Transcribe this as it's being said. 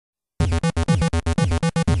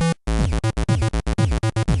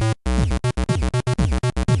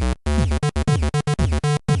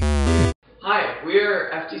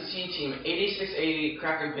Team 8680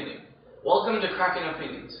 Kraken Pinion. Welcome to Kraken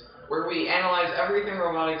Opinions, where we analyze everything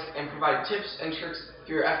robotics and provide tips and tricks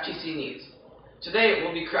for your FTC needs. Today,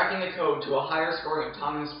 we'll be cracking the code to a higher scoring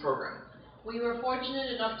autonomous program. We were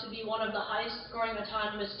fortunate enough to be one of the highest scoring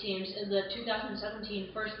autonomous teams in the 2017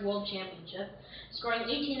 First World Championship, scoring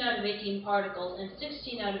 18 out of 18 particles and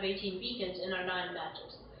 16 out of 18 beacons in our 9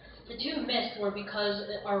 matches. The 2 missed were because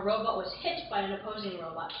our robot was hit by an opposing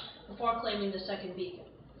robot before claiming the second beacon.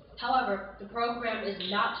 However, the program is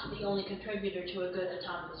not the only contributor to a good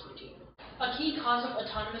autonomous routine. A key cause of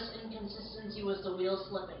autonomous inconsistency was the wheels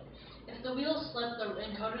slipping. If the wheels slipped, the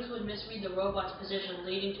encoders would misread the robot's position,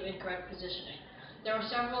 leading to incorrect positioning. There were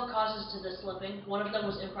several causes to this slipping. One of them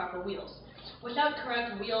was improper wheels. Without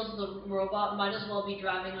correct wheels, the robot might as well be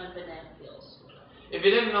driving on banana peels. If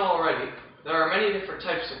you didn't know already, there are many different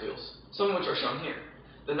types of wheels, some of which are shown here.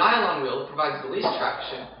 The nylon wheel provides the least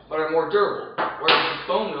traction, but are more durable, whereas the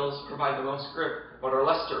foam wheels provide the most grip, but are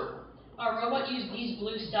less durable. Our robot used these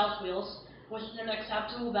blue stealth wheels, with an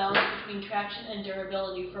acceptable balance between traction and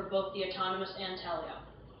durability for both the autonomous and teleop.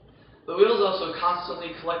 The wheels also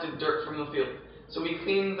constantly collected dirt from the field, so we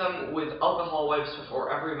cleaned them with alcohol wipes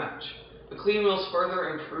before every match. The clean wheels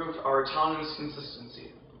further improved our autonomous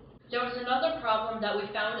consistency. There was another problem that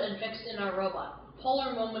we found and fixed in our robot: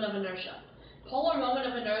 polar moment of inertia. Polar moment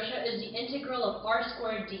of inertia is the integral of r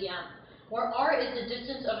squared dm, where r is the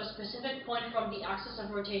distance of a specific point from the axis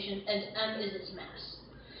of rotation and m is its mass.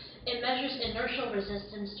 It measures inertial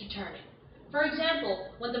resistance to turning. For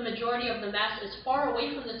example, when the majority of the mass is far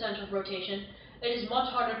away from the center of rotation, it is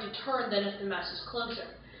much harder to turn than if the mass is closer.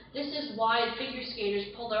 This is why figure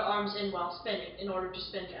skaters pull their arms in while spinning in order to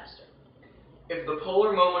spin faster. If the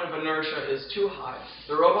polar moment of inertia is too high,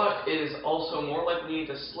 the robot is also more likely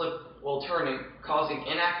to slip while turning, causing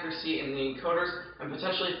inaccuracy in the encoders and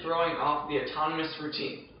potentially throwing off the autonomous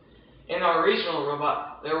routine. In our regional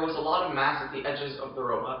robot, there was a lot of mass at the edges of the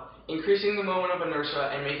robot, increasing the moment of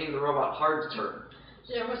inertia and making the robot hard to turn.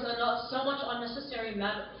 There was so much unnecessary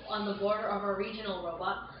metal on the border of our regional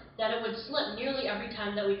robot that it would slip nearly every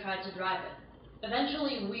time that we tried to drive it.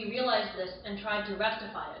 Eventually, we realized this and tried to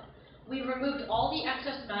rectify it. We removed all the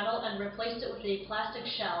excess metal and replaced it with a plastic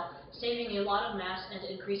shell, saving a lot of mass and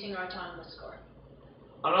increasing our autonomous score.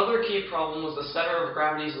 Another key problem was the center of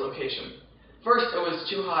gravity's location. First, it was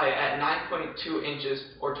too high at 9.2 inches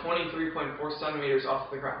or 23.4 centimeters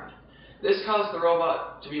off the ground. This caused the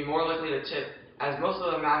robot to be more likely to tip, as most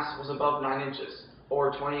of the mass was above 9 inches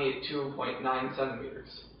or 22.9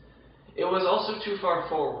 centimeters. It was also too far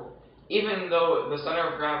forward. Even though the center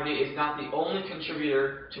of gravity is not the only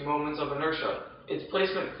contributor to moments of inertia, its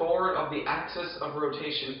placement forward of the axis of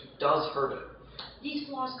rotation does hurt it. These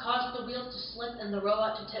flaws caused the wheels to slip and the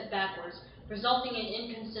robot to tip backwards, resulting in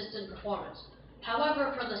inconsistent performance.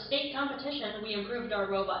 However, for the state competition, we improved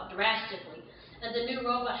our robot drastically, and the new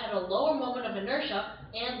robot had a lower moment of inertia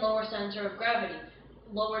and lower center of gravity,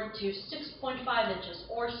 lowered to 6.5 inches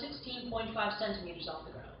or 16.5 centimeters off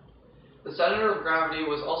the ground. The center of gravity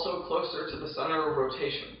was also closer to the center of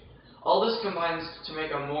rotation. All this combines to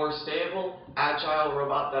make a more stable, agile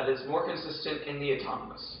robot that is more consistent in the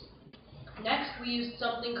autonomous. Next, we used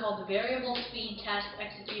something called variable speed task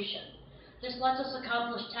execution. This lets us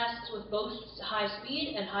accomplish tasks with both high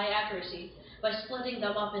speed and high accuracy by splitting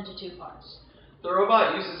them up into 2 parts. The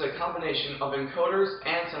robot uses a combination of encoders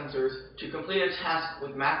and sensors to complete a task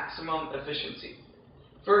with maximum efficiency.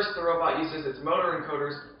 First, the robot uses its motor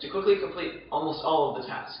encoders to quickly complete almost all of the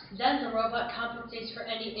tasks. Then the robot compensates for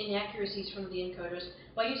any inaccuracies from the encoders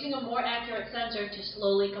by using a more accurate sensor to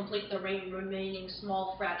slowly complete the remaining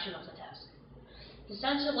small fraction of the task. The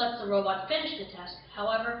sensor lets the robot finish the task,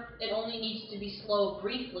 however, it only needs to be slow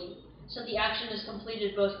briefly, so the action is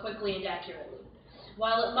completed both quickly and accurately.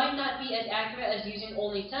 While it might not be as accurate as using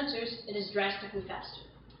only sensors, it is drastically faster.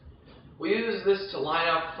 We use this to line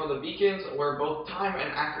up for the beacons where both time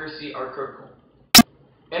and accuracy are critical.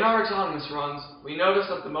 In our autonomous runs, we noticed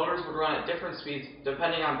that the motors would run at different speeds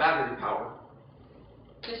depending on battery power.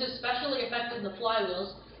 This especially affected the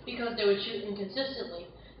flywheels because they would shoot inconsistently,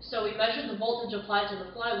 so we measured the voltage applied to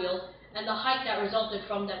the flywheels and the height that resulted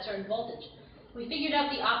from that certain voltage. We figured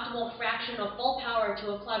out the optimal fraction of full power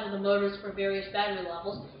to apply to the motors for various battery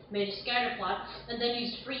levels, made a scatter plot, and then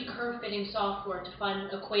used free curve-fitting software to find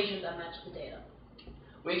an equation that matched the data.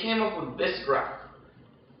 We came up with this graph,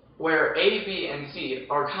 where A, B, and C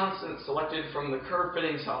are constants selected from the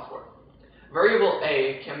curve-fitting software. Variable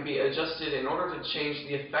A can be adjusted in order to change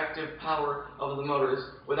the effective power of the motors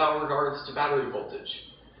without regards to battery voltage.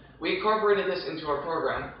 We incorporated this into our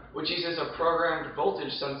program, which uses a programmed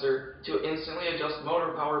voltage sensor to instantly adjust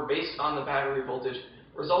motor power based on the battery voltage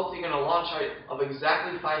resulting in a launch height of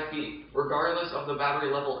exactly 5 feet, regardless of the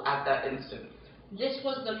battery level at that instant. This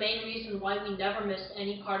was the main reason why we never missed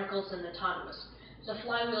any particles in Autonomous. The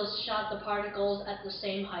flywheels shot the particles at the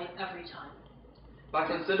same height every time. By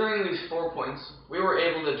considering these 4 points, we were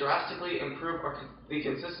able to drastically improve the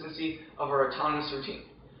consistency of our autonomous routine.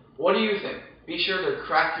 What do you think? Be sure to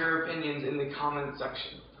crack your opinions in the comments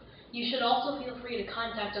section. You should also feel free to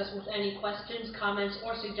contact us with any questions, comments,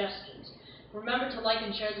 or suggestions. Remember to like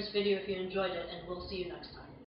and share this video if you enjoyed it, and we'll see you next time.